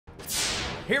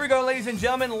Here we go, ladies and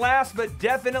gentlemen. Last but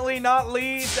definitely not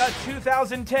least, a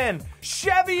 2010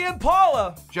 Chevy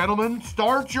Impala. Gentlemen,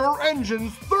 start your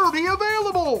engines. 30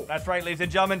 available. That's right, ladies and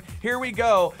gentlemen. Here we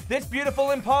go. This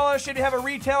beautiful Impala should have a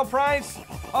retail price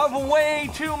of way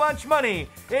too much money.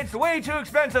 It's way too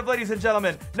expensive, ladies and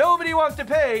gentlemen. Nobody wants to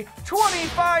pay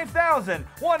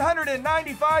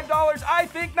 $25,195. I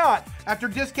think not. After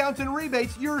discounts and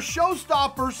rebates, your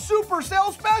showstopper super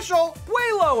sale special,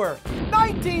 Way lower.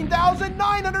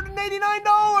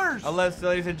 $19,989. Unless,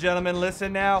 ladies and gentlemen,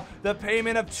 listen now. The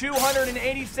payment of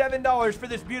 $287 for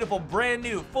this beautiful, brand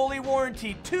new, fully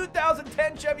warranty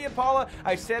 2010 Chevy Impala.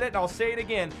 I said it and I'll say it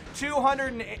again.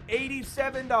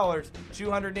 $287.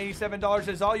 $287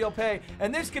 is all you'll pay.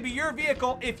 And this could be your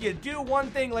vehicle if you do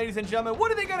one thing, ladies and gentlemen.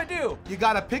 What are they gonna do? You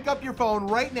gotta pick up your phone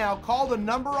right now, call the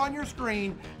number on your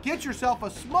screen, get yourself a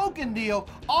smoking deal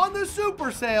on the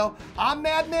super sale. I'm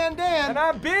Madman Dan. And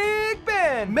I'm Big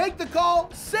Ben. Make the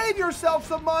call, save yourself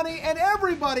some money, and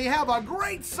everybody have a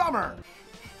great summer.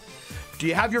 Do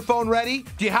you have your phone ready?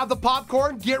 Do you have the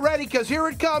popcorn? Get ready, because here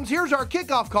it comes. Here's our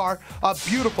kickoff car, a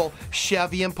beautiful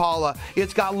Chevy Impala.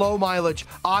 It's got low mileage,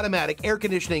 automatic, air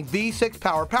conditioning, V6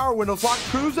 power, power windows, lock,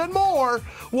 cruise, and more.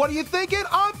 What are you thinking?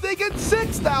 I'm thinking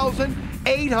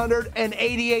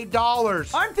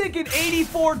 $6,888. I'm thinking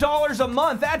 $84 a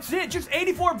month. That's it. Just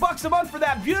 $84 a month for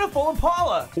that beautiful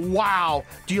Impala. Wow.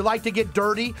 Do you like to get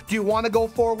dirty? Do you want to go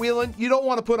four-wheeling? You don't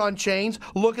want to put on chains?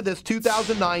 Look at this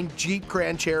 2009 Jeep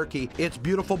Grand Cherokee. It's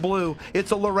beautiful blue.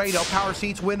 It's a Laredo, power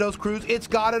seats, windows, cruise. It's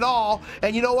got it all.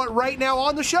 And you know what? Right now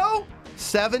on the show,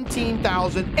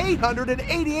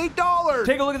 $17,888.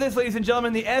 Take a look at this, ladies and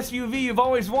gentlemen. The SUV you've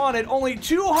always wanted, only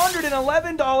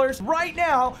 $211. Right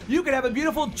now, you can have a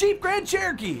beautiful Jeep Grand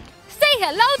Cherokee. Say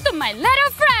hello to my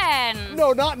little friend.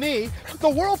 No, not me. The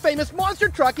world-famous monster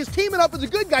truck is teaming up with the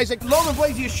good guys at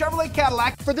LOEHMANN-BLASIUS Chevrolet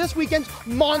Cadillac for this weekend's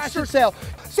monster sale.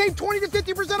 Save 20 to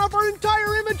 50% off our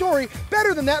entire inventory.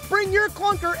 Better than that, bring your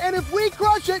clunker, and if we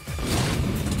crush it,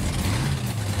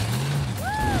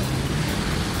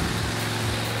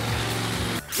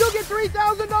 you'll get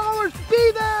 $3,000.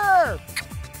 Be there.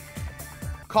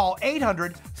 Call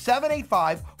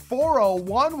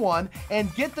 800-785-4011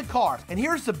 and get the car. And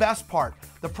here's the best part.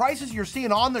 The prices you're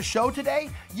seeing on the show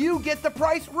today, you get the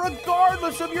price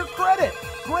regardless of your credit.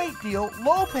 Great deal,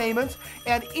 low payments,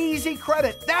 and easy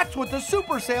credit. That's what the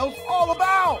super sale's all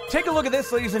about. Take a look at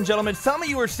this, ladies and gentlemen. Some of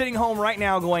you are sitting home right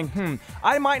now going,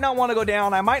 I might not want to go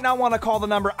down. I might not want to call the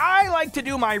number. I like to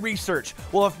do my research.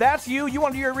 Well, if that's you, you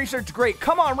want to do your research, great.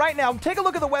 Come on right now. Take a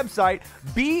look at the website,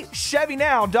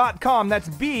 BeChevyNow.com. That's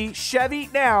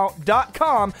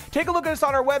BeChevyNow.com. Take a look at us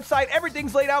on our website.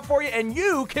 Everything's laid out for you, and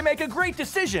you can make a great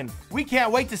decision. We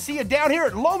can't wait to see you down here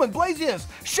at LOEHMANN-BLASIUS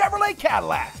Chevrolet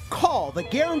Cadillac. Call the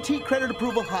Guaranteed Credit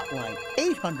Approval Hotline,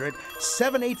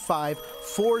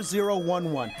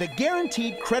 800-785-4011. The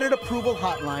Guaranteed Credit Approval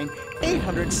Hotline,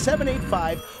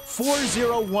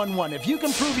 800-785-4011. If you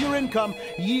can prove your income,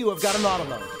 you have got an auto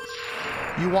loan.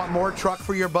 You want more truck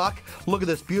for your buck? Look at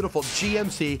this beautiful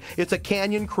GMC. It's a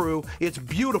Canyon Crew. It's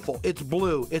beautiful. It's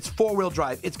blue. It's four-wheel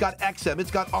drive. It's got XM.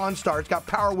 It's got OnStar. It's got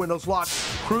power windows,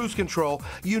 locks, cruise control.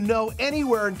 You know,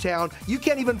 anywhere in town, you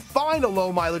can't even find a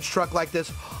low-mileage truck like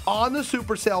this on the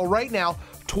super sale right now.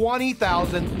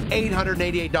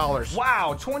 $20,888.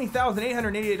 Wow,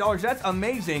 $20,888. That's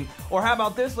amazing. Or how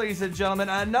about this, ladies and gentlemen?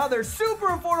 Another super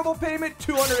affordable payment,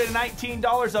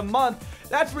 $219 a month.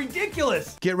 That's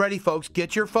ridiculous. Get ready, folks.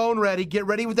 Get your phone ready. Get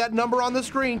ready with that number on the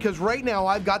screen, because right now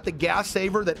I've got the gas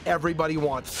saver that everybody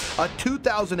wants. A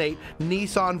 2008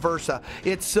 Nissan Versa.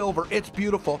 It's silver. It's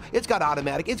beautiful. It's got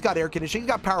automatic. It's got air conditioning.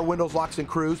 It's got power windows, locks, and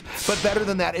cruise. But better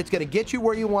than that, it's going to get you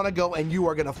where you want to go, and you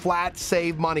are going to flat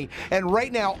save money. And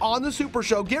right now on the Super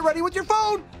Show, get ready with your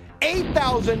phone.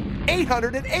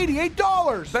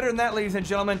 $8,888. Better than that, ladies and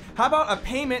gentlemen. How about a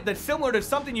payment that's similar to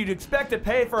something you'd expect to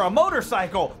pay for a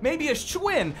motorcycle? Maybe a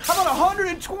Schwinn. How about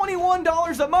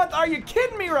 $121 a month? Are you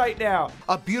kidding me right now?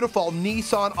 A beautiful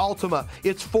Nissan Altima.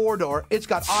 It's four-door. It's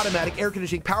got automatic air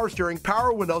conditioning, power steering,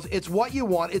 power windows. It's what you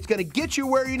want. It's going to get you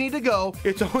where you need to go.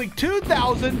 It's only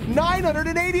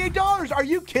 $2,988. Are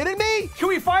you kidding me? Can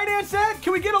we finance that?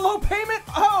 Can we get a low payment?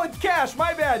 Oh, it's cash.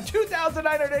 My bad.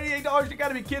 $2,988. You got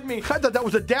to be kidding me. I thought that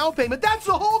was a down payment. That's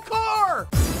the whole car.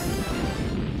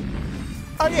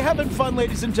 Are you having fun,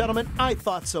 ladies and gentlemen? I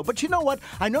thought so. But you know what?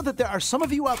 I know that there are some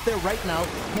of you out there right now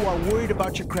who are worried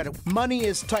about your credit. Money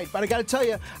is tight. But I got to tell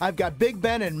you, I've got Big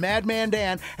Ben and Madman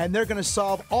Dan, and they're going to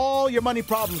solve all your money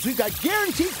problems. We've got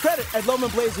guaranteed credit at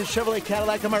LOEHMANN-BLASIUS Chevrolet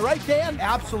Cadillac. Am I right, Dan?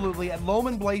 Absolutely. At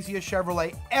LOEHMANN-BLASIUS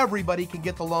Chevrolet, everybody can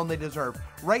get the loan they deserve.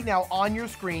 Right now on your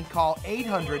screen, call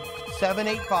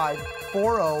 800-785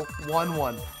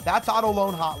 4011. That's Auto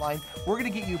Loan Hotline. We're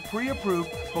going to get you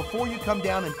pre-approved before you come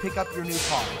down and pick up your new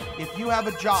car. If you have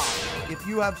a job, if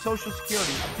you have Social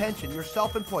Security, a pension, you're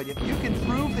self-employed, if you can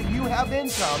prove that you have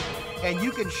income and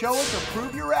you can show us or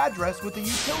prove your address with a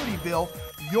utility bill,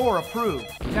 you're approved.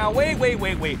 Now wait.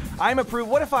 I'm approved.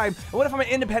 What if I'm an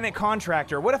independent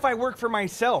contractor? What if I work for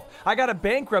myself? I got a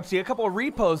bankruptcy, a couple of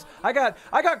repos. I got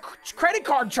credit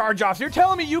card charge-offs. You're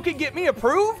telling me you can get me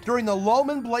approved? During the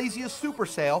LOEHMANN-BLASIUS Super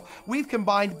Sale, we've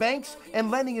combined banks and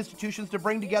lending institutions to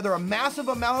bring together a massive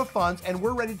amount of funds, and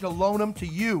we're ready to loan them to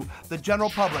you, the general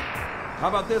public. How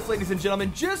about this, ladies and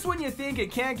gentlemen? Just when you think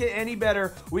it can't get any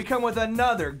better, we come with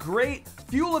another great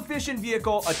fuel-efficient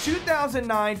vehicle, a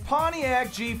 2009 Pontiac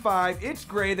G5. It's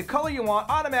gray, the color you want,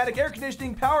 automatic, air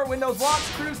conditioning, power windows, locks,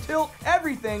 cruise, tilt,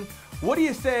 everything. What do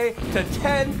you say to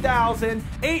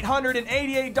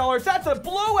 $10,888? That's a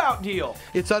blowout deal.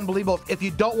 It's unbelievable. If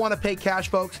you don't want to pay cash,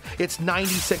 folks, it's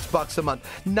 $96 a month.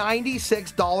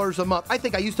 $96 a month. I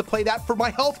think I used to play that for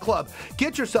my health club.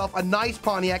 Get yourself a nice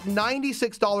Pontiac,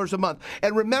 $96 a month.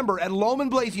 And remember, at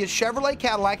LOEHMANN-BLASIUS Chevrolet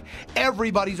Cadillac,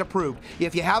 everybody's approved.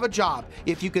 If you have a job,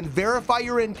 if you can verify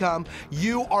your income,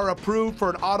 you are approved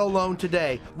for an auto loan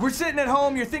today. We're sitting at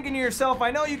home, you're thinking to yourself, I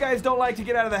know you guys don't like to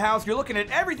get out of the house, you're looking at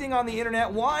everything on the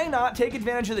internet. Why not take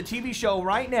advantage of the TV show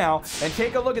right now and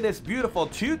take a look at this beautiful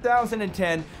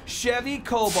 2010 Chevy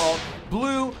Cobalt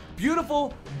blue,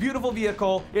 beautiful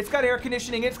vehicle. It's got air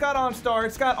conditioning, it's got OnStar,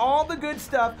 it's got all the good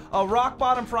stuff. A rock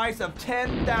bottom price of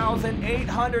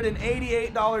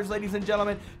 $10,888, ladies and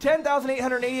gentlemen.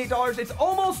 $10,888. It's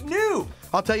almost new.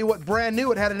 I'll tell you what, brand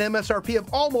new, it had an MSRP of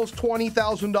almost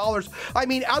 $20,000. I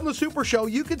mean, on the Super Show,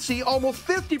 you could see almost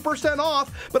 50%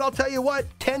 off, but I'll tell you what,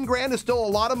 10 grand is still a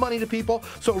lot of money to people.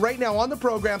 So right now on the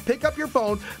program, pick up your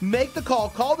phone, make the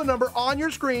call the number on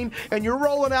your screen, and you're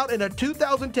rolling out in a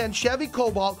 2010 Chevy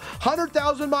Cobalt,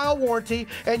 100,000-mile warranty,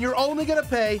 and you're only going to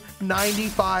pay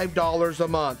 $95 a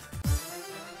month.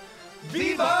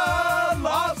 Viva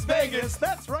Las Vegas!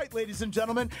 That's right, ladies and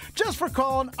gentlemen. Just for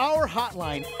calling our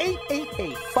hotline,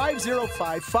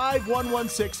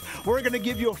 888-505-5116, we're going to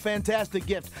give you a fantastic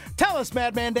gift. Tell us,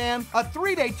 Madman Dan. A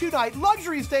 3-day, 2-night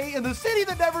luxury stay in the city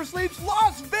that never sleeps,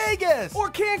 Las Vegas! Or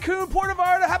Cancun, Puerto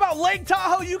Vallarta, how about Lake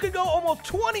Tahoe? You could go almost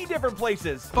 20 different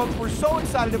places. Folks, we're so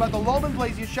excited about the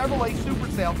LOEHMANN-BLASIUS Chevrolet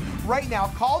Super Sale. Right now,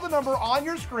 call the number on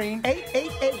your screen,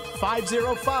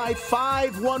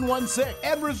 888-505-5116,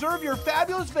 and reserve your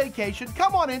fabulous vacation.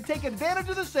 Come on in, take advantage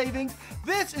of the savings.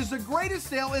 This is the greatest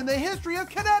sale in the history of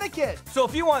Connecticut. So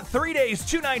if you want 3 days,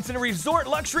 2 nights in a resort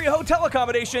luxury hotel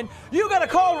accommodation, you got to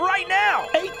call right now.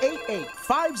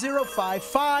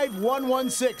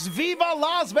 888-505-5116. Viva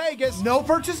Las Vegas! No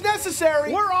purchase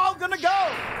necessary. We're all gonna go.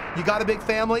 You got a big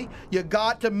family? You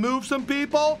got to move some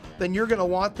people? Then you're gonna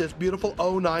want this beautiful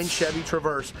 09 Chevy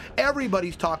Traverse.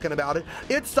 Everybody's talking about it.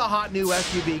 It's the hot new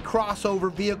SUV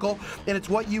crossover vehicle, and it's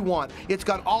what you want. It's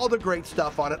got all the great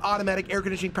stuff on it. Automatic air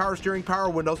conditioning, power steering, power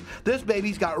windows. This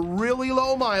baby's got really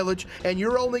low mileage, and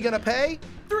you're only gonna pay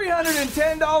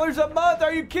 $310 a month.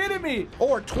 Are you kidding me?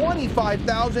 Or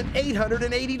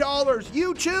 $25,880.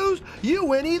 You choose, you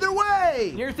win either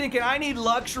way. You're thinking, I need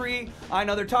luxury. I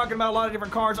know they're talking about a lot of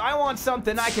different cars. I want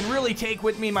something I can really take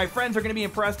with me. My friends are going to be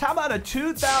impressed. How about a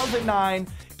 2009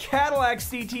 Cadillac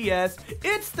CTS?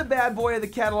 It's the bad boy of the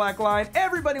Cadillac line.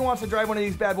 Everybody wants to drive one of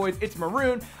these bad boys. It's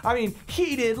maroon. I mean,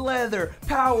 heated leather,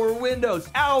 power windows,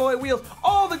 alloy wheels,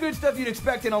 all the good stuff you'd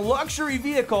expect in a luxury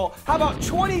vehicle. How about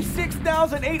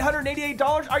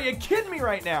 $26,888? Are you kidding me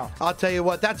right now? I'll tell you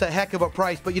what, that's a heck of a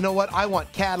price, but you know what? I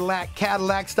want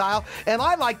Cadillac style, and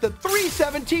I like the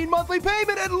 $317 monthly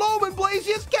payment at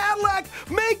LOEHMANN-BLASIUS Cadillac.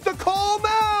 Make the call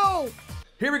now.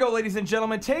 Here we go, ladies and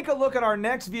gentlemen. Take a look at our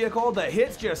next vehicle. The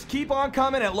hits just keep on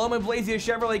coming at LOEHMANN-BLASIUS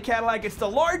Chevrolet Cadillac. It's the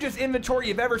largest inventory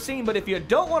you've ever seen, but if you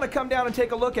don't want to come down and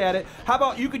take a look at it, how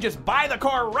about you could just buy the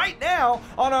car right now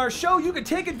on our show? You could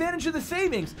take advantage of the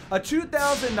savings. A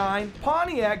 2009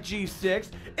 Pontiac G6.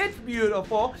 It's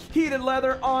beautiful. Heated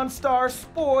leather, OnStar,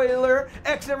 spoiler,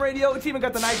 XM radio. It's even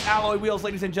got the nice alloy wheels,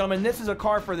 ladies and gentlemen. This is a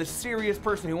car for the serious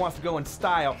person who wants to go in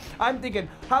style. I'm thinking,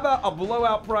 how about a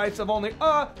blowout price of only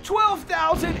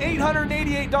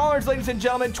 $12,888, ladies and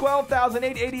gentlemen.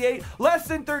 $12,888, less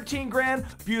than 13 grand.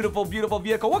 Beautiful, beautiful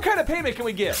vehicle. What kind of payment can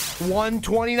we get?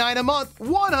 $129 a month.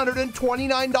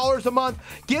 $129 a month.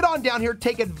 Get on down here,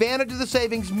 take advantage of the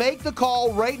savings, make the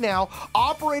call right now.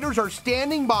 Operators are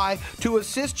standing by to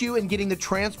assist you in getting the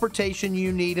transportation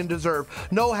you need and deserve.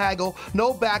 No haggle,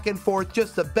 no back and forth,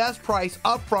 just the best price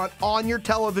up front on your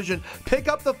television. Pick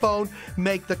up the phone,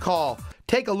 make the call.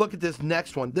 Take a look at this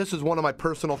next one. This is one of my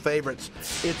personal favorites.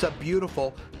 It's a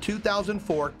beautiful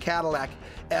 2004 Cadillac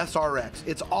SRX.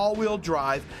 It's all-wheel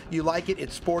drive. You like it.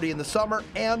 It's sporty in the summer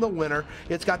and the winter.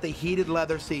 It's got the heated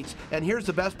leather seats. And here's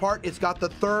the best part. It's got the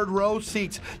third row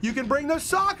seats. You can bring the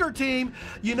soccer team.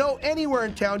 You know, anywhere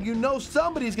in town, you know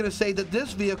somebody's going to say that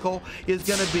this vehicle is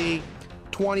going to be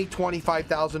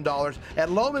 $25,000. At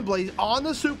LOEHMANN-BLASIUS on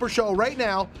the Super Show right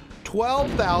now,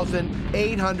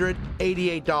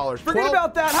 $12,888. Forget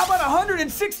about that. How about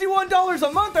 $161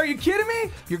 a month? Are you kidding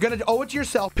me? You're going to owe it to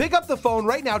yourself. Pick up the phone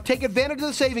right now. Take advantage of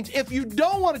the savings. If you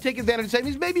don't want to take advantage of the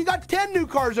savings, maybe you got 10 new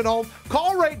cars at home.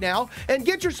 Call right now and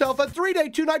get yourself a 3-day,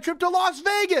 2-night trip to Las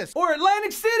Vegas or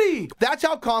Atlantic City. That's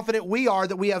how confident we are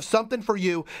that we have something for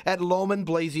you at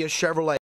LOEHMANN-BLASIUS Chevrolet.